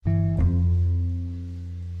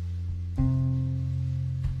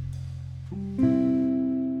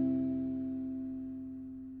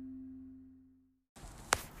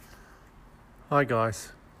Hi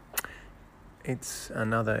guys, it's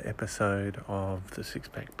another episode of the Six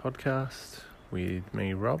Pack Podcast with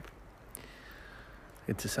me, Rob.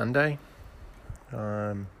 It's a Sunday.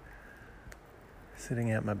 I'm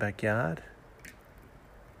sitting out my backyard.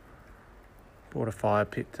 Bought a fire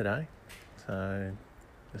pit today, so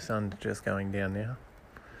the sun's just going down now.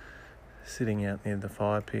 Sitting out near the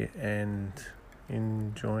fire pit and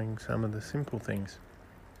enjoying some of the simple things.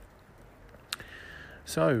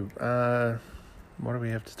 So, what do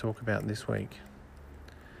we have to talk about this week?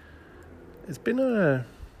 It's been a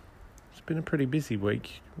pretty busy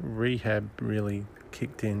week. Rehab really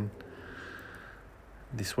kicked in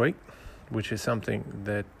this week, which is something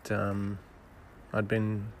that I'd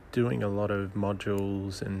been doing a lot of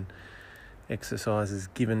modules and exercises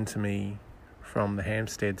given to me from the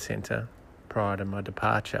Hampstead Centre prior to my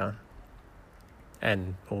departure,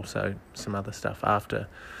 and also some other stuff after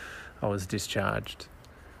I was discharged.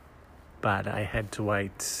 But I had to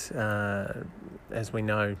wait, as we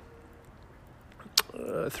know,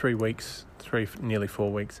 nearly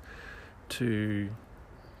 4 weeks to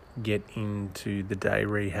get into the day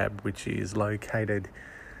rehab, which is located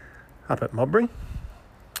up at Modbury.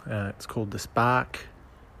 It's called the Spark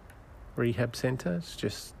Rehab Centre. It's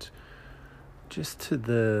just to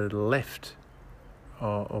the left,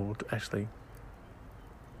 or actually,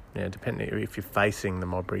 depending if you're facing the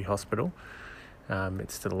Modbury Hospital.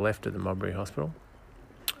 It's to the left of the Modbury Hospital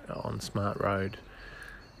on Smart Road,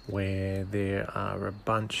 where there are a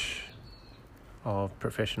bunch of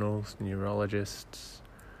professionals, neurologists,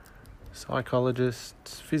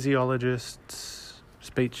 psychologists, physiologists,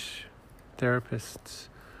 speech therapists,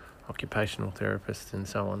 occupational therapists, and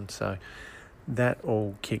so on. So that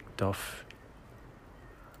all kicked off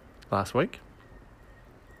last week,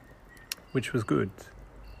 which was good.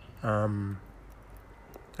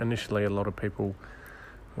 Initially, a lot of people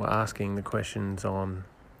were asking the questions on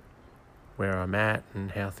where I'm at and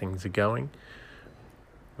how things are going,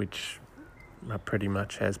 which are pretty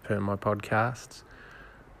much as per my podcasts.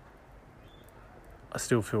 I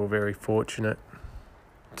still feel very fortunate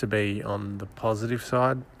to be on the positive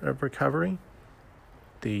side of recovery.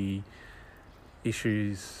 The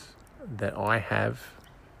issues that I have,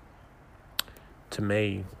 to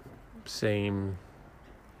me, seem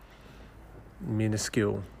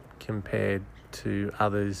minuscule compared to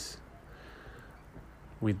others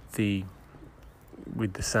with the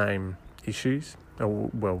same issues,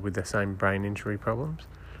 with the same brain injury problems.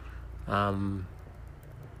 And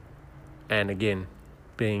again,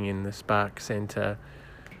 being in the Spark Centre,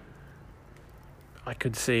 I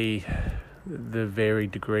could see the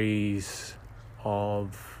varied degrees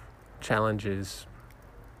of challenges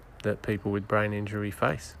that people with brain injury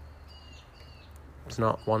face. It's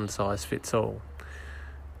not one size fits all.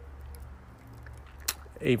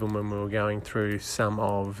 Even when we were going through some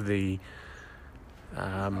of the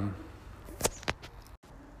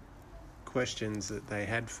questions that they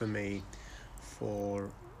had for me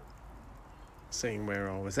for seeing where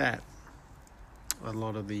I was at, a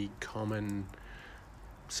lot of the common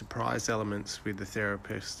surprise elements with the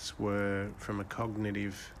therapists were from a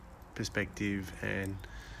cognitive perspective and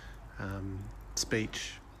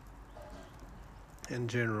speech and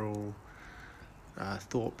general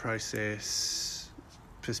thought process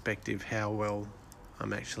perspective, how well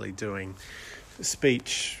I'm actually doing.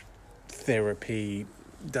 Speech therapy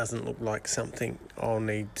doesn't look like something I'll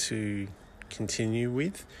need to continue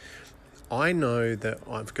with. I know that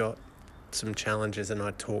I've got some challenges and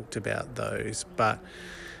I talked about those, but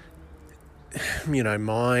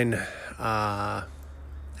mine are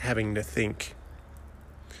having to think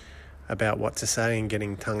about what to say and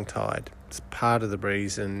getting tongue-tied. It's part of the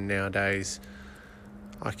reason nowadays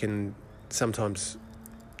I can sometimes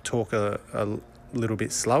talk a little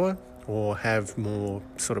bit slower or have more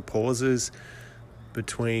sort of pauses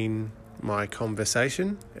between my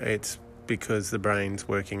conversation. It's because the brain's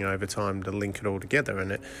working overtime to link it all together,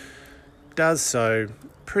 and it does so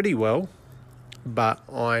pretty well, but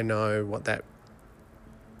I know what that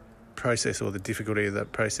process or the difficulty of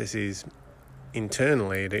that process is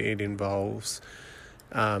internally. It involves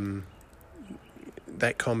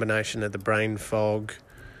that combination of the brain fog,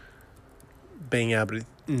 being able to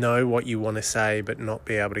know what you want to say but not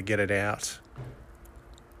be able to get it out.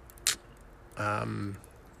 And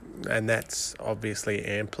that's obviously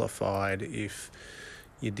amplified if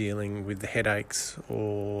you're dealing with the headaches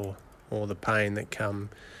or the pain that come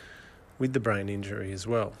with the brain injury as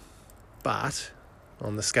well. But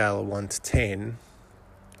on the scale of 1 to 10,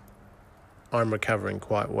 I'm recovering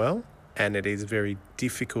quite well, and it is very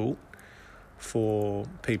difficult for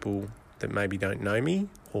people that maybe don't know me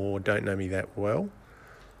or don't know me that well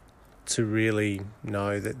to really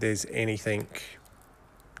know that there's anything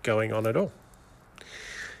going on at all.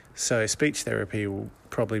 So speech therapy will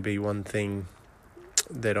probably be one thing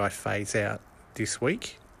that I phase out this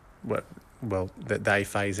week. Well, that they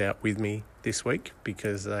phase out with me this week,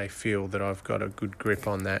 because they feel that I've got a good grip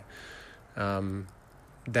on that.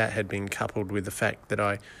 That had been coupled with the fact that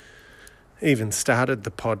I even started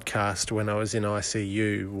the podcast when I was in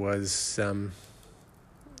ICU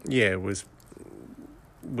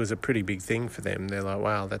was a pretty big thing for them. They're like,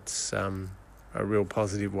 wow, that's a real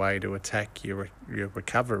positive way to attack your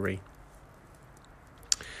recovery.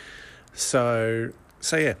 So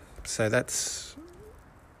that's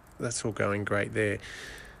all going great there.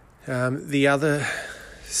 The other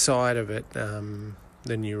side of it,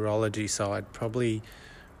 the neurology side, probably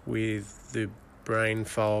with the brain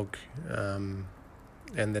fog and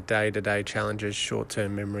the day-to-day challenges,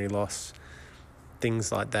 short-term memory loss,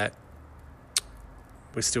 things like that,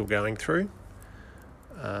 we're still going through.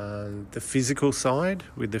 The physical side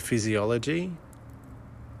with the physiology,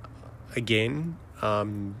 again,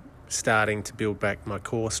 starting to build back my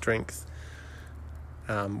core strength,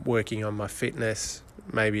 working on my fitness,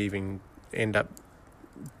 maybe even end up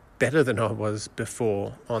better than I was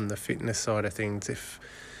before on the fitness side of things if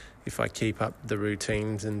I keep up the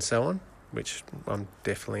routines and so on, which I'm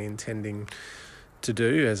definitely intending to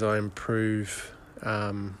do as I improve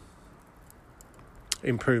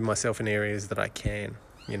myself in areas that I can.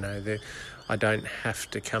 I don't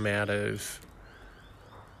have to come out of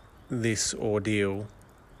this ordeal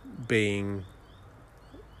being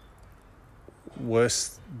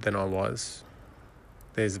worse than I was.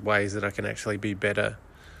 There's ways that I can actually be better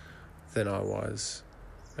than I was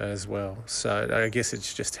as well. So I guess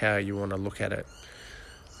it's just how you want to look at it.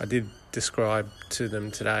 I did describe to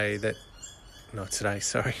them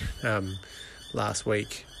last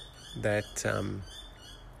week, that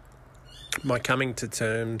my coming to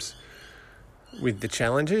terms with the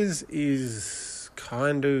challenges is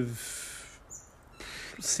kind of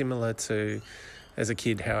similar to, as a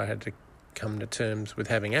kid, how I had to come to terms with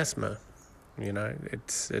having asthma.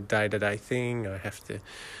 It's a day-to-day thing. I have to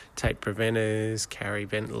take preventers, carry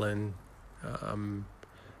Ventolin.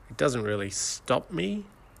 It doesn't really stop me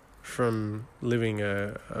from living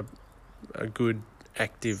a good,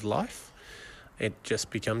 active life. It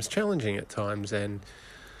just becomes challenging at times, and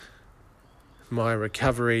my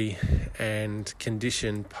recovery and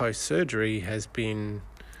condition post-surgery has been...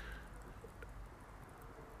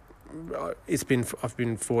 I've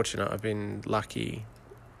been fortunate. I've been lucky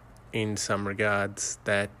in some regards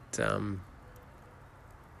that the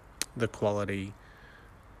quality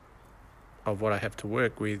of what I have to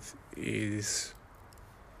work with is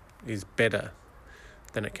better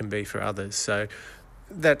than it can be for others. So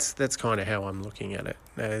that's kind of how I'm looking at it,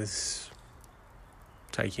 as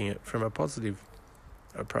taking it from a positive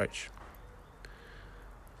approach.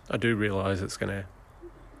 I do realise it's going to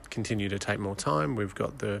continue to take more time. We've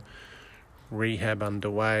got the rehab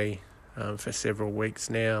underway for several weeks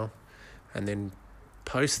now, and then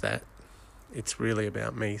post that, it's really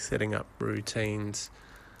about me setting up routines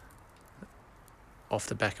off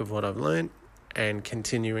the back of what I've learned and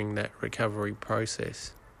continuing that recovery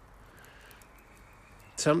process.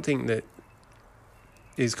 Something that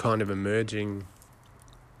is kind of emerging,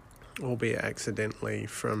 albeit accidentally,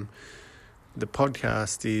 from the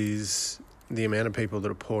podcast is the amount of people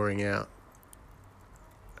that are pouring out,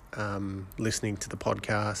 listening to the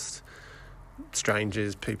podcast,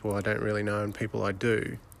 strangers, people I don't really know and people I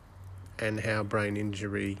do, and how brain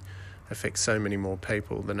injury affects so many more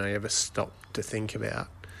people than I ever stopped to think about.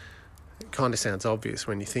 It kind of sounds obvious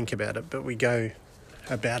when you think about it, but we go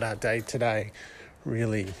about our day to day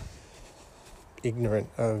really ignorant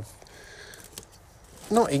of...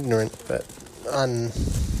 Not ignorant, but hang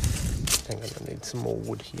on, I need some more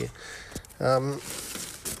wood here.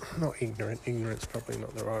 Not ignorant. Ignorant's probably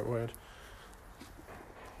not the right word.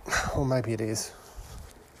 Or maybe it is.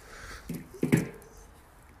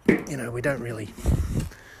 We don't really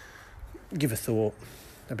give a thought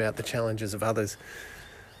about the challenges of others.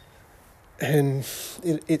 And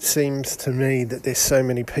it seems to me that there's so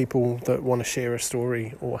many people that want to share a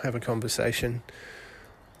story or have a conversation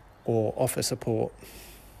or offer support,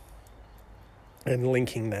 and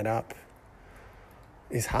linking that up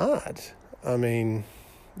is hard. I mean,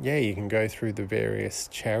 yeah, you can go through the various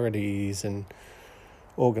charities and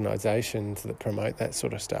organisations that promote that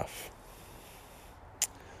sort of stuff.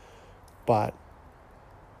 But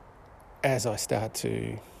as I start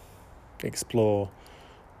to explore,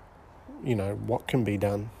 what can be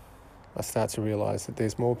done, I start to realise that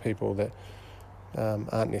there's more people that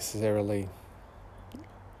aren't necessarily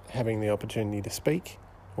having the opportunity to speak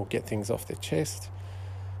or get things off their chest,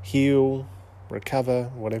 heal, recover,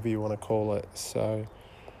 whatever you want to call it. So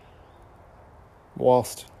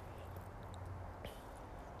whilst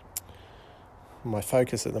my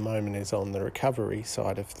focus at the moment is on the recovery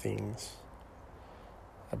side of things,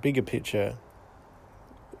 a bigger picture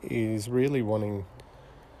is really wanting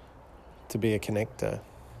to be a connector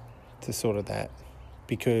to sort of that,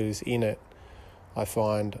 because in it I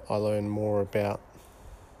find I learn more about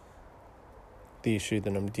the issue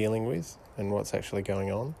that I'm dealing with and what's actually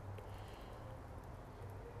going on.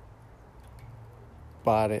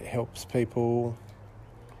 But it helps people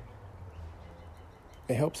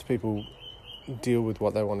deal with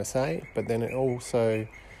what they want to say, but then it also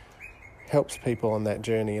helps people on that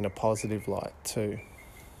journey in a positive light too,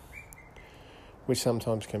 which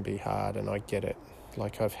sometimes can be hard, and I get it.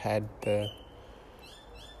 Like I've had the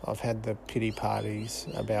pity parties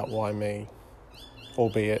about why me,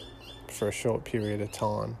 albeit for a short period of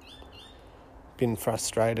time. Been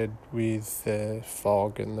frustrated with the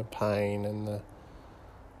fog and the pain and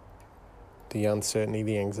the uncertainty,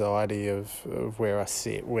 the anxiety of where I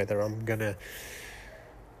sit, whether I'm going to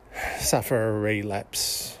suffer a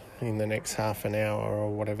relapse in the next half an hour or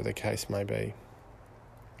whatever the case may be.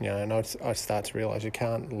 And I start to realise you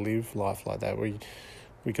can't live life like that. We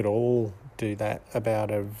could all do that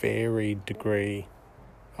about a varied degree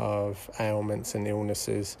of ailments and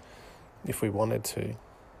illnesses if we wanted to.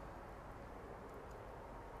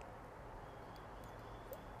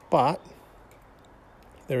 But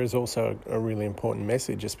there is also a really important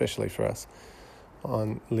message, especially for us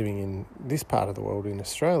on living in this part of the world in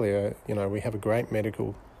Australia. We have a great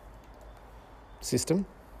medical system.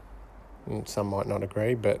 And some might not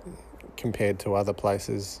agree, but compared to other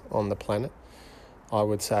places on the planet, I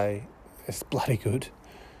would say it's bloody good.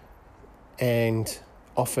 And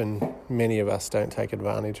often many of us don't take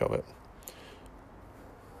advantage of it.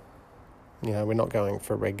 We're not going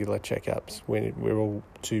for regular checkups. We're all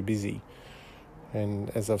too busy. And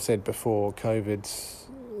as I've said before, COVID's,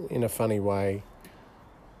 in a funny way,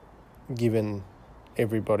 given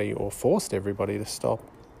everybody or forced everybody to stop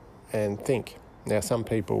and think. Now, some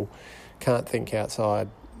people can't think outside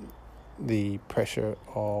the pressure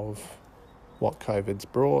of what COVID's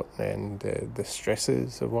brought and the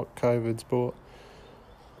stresses of what COVID's brought.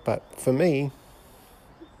 But for me,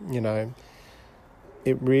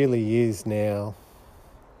 it really is now.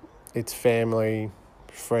 It's family,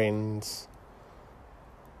 friends,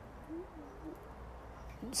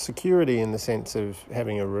 security in the sense of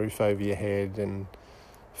having a roof over your head and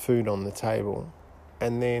food on the table.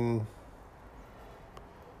 And then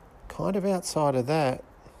kind of outside of that,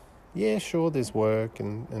 yeah, sure, there's work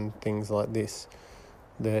and things like this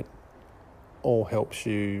that all helps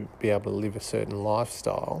you be able to live a certain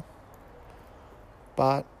lifestyle.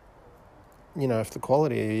 But, if the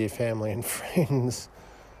quality of your family and friends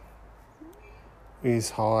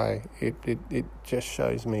is high, it just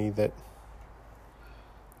shows me that,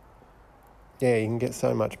 yeah, you can get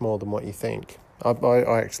so much more than what you think. I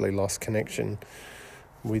actually lost connection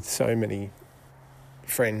with so many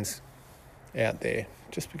friends out there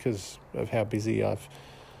just because of how busy I've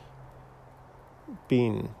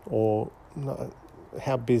been, or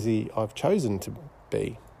how busy I've chosen to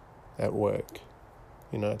be at work.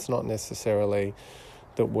 It's not necessarily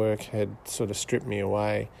that work had sort of stripped me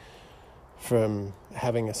away from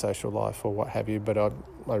having a social life or what have you, but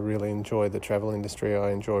I really enjoy the travel industry.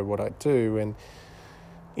 I enjoy what I do, and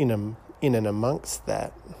in and amongst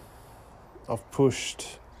that, I've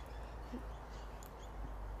pushed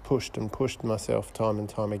myself time and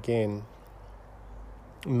time again.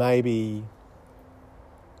 Maybe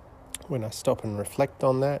when I stop and reflect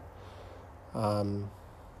on that,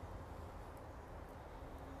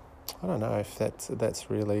 I don't know if that's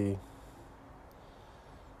really.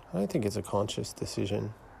 I don't think it's a conscious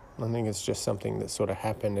decision. I think it's just something that sort of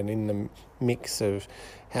happened, and in the mix of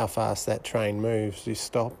how fast that train moves, you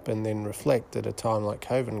stop and then reflect at a time like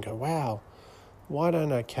COVID and go, wow, why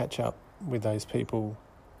don't I catch up with those people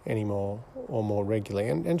anymore or more regularly?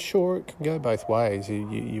 And sure, it can go both ways.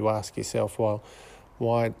 You ask yourself, well,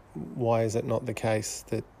 why is it not the case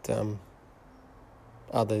that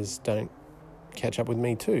others don't catch up with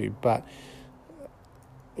me too? But,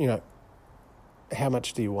 how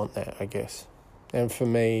much do you want that, I guess? And for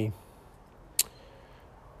me,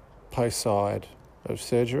 post-side of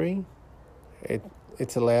surgery,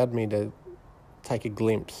 it's allowed me to take a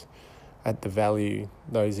glimpse at the value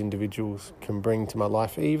those individuals can bring to my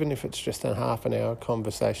life, even if it's just a half an hour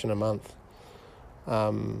conversation a month.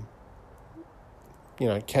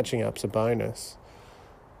 Catching up's a bonus.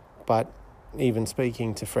 But even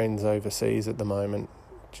speaking to friends overseas at the moment,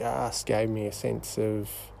 just gave me a sense of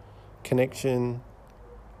connection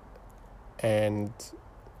and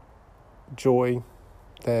joy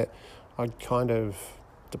that I'd kind of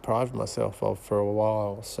deprived myself of for a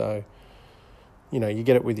while. So, you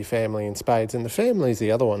get it with your family in spades, and the family's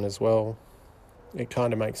the other one as well. It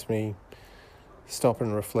kind of makes me stop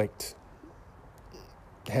and reflect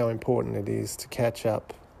how important it is to catch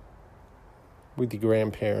up with your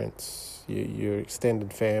grandparents, your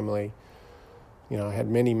extended family. I had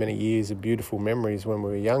many, many years of beautiful memories when we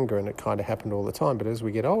were younger, and it kind of happened all the time. But as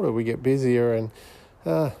we get older, we get busier, and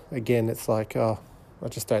again, it's like, I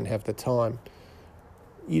just don't have the time.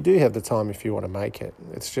 You do have the time if you want to make it.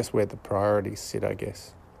 It's just where the priorities sit, I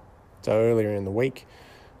guess. So earlier in the week,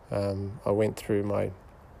 I went through my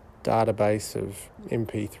database of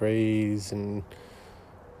MP3s and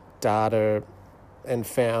data and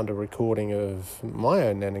found a recording of my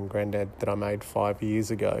own nan and granddad that I made 5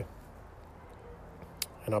 years ago.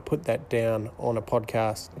 And I put that down on a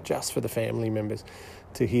podcast just for the family members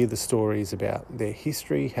to hear the stories about their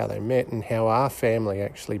history, how they met, and how our family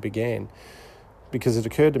actually began. Because it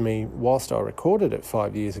occurred to me, whilst I recorded it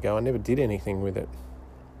 5 years ago, I never did anything with it.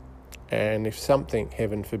 And if something,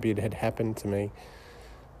 heaven forbid, had happened to me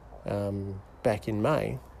back in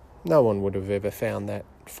May, no one would have ever found that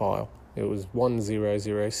file. It was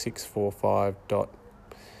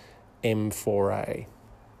 100645.m4a,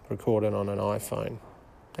 recorded on an iPhone.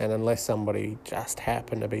 And unless somebody just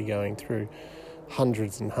happened to be going through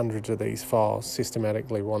hundreds and hundreds of these files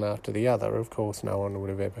systematically, one after the other, of course no one would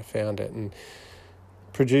have ever found it. And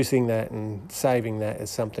producing that and saving that is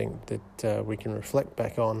something that we can reflect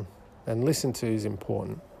back on and listen to is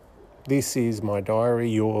important. This is my diary.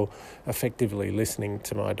 You're effectively listening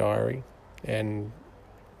to my diary. And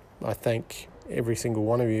I thank every single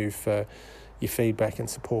one of you for your feedback and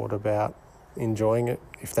support about enjoying it,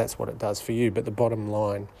 if that's what it does for you. But the bottom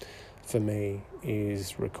line for me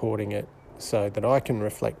is recording it so that I can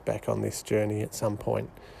reflect back on this journey at some point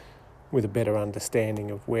with a better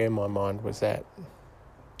understanding of where my mind was at,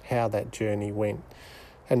 how that journey went,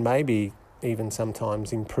 and maybe even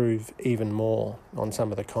sometimes improve even more on some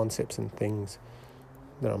of the concepts and things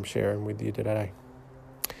that I'm sharing with you today.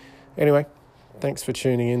 Anyway, thanks for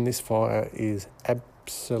tuning in. This fire is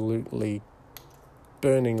absolutely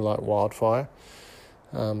burning like wildfire.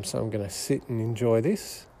 So I'm going to sit and enjoy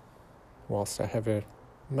this whilst I have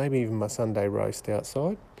maybe even my Sunday roast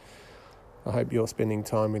outside. I hope you're spending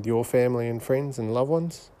time with your family and friends and loved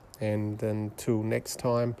ones. And until next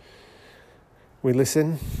time we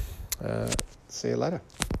listen, see you later.